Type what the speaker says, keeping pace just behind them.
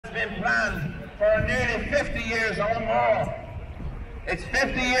years or more. It's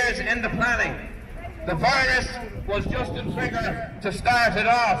 50 years in the planning. The virus was just a trigger to start it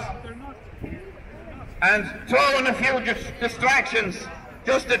off. And throw in a few distractions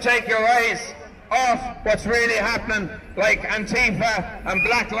just to take your eyes off what's really happening, like Antifa and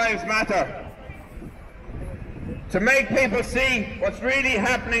Black Lives Matter. To make people see what's really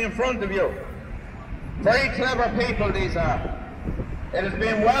happening in front of you. Very clever people these are. It has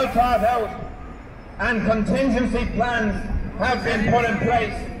been well thought out, and contingency plans have been put in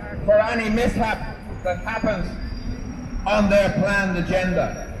place for any mishap that happens on their planned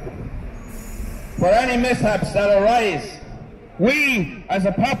agenda. For any mishaps that arise, we as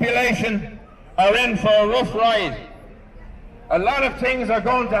a population are in for a rough ride. A lot of things are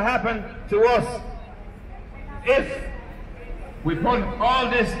going to happen to us if we put all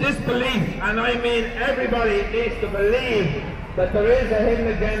this disbelief, and I mean everybody needs to believe that there is a hidden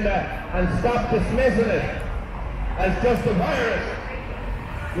agenda and stop dismissing it as just a virus.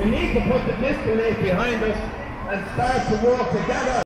 We need to put the disbelief behind us and start to work together.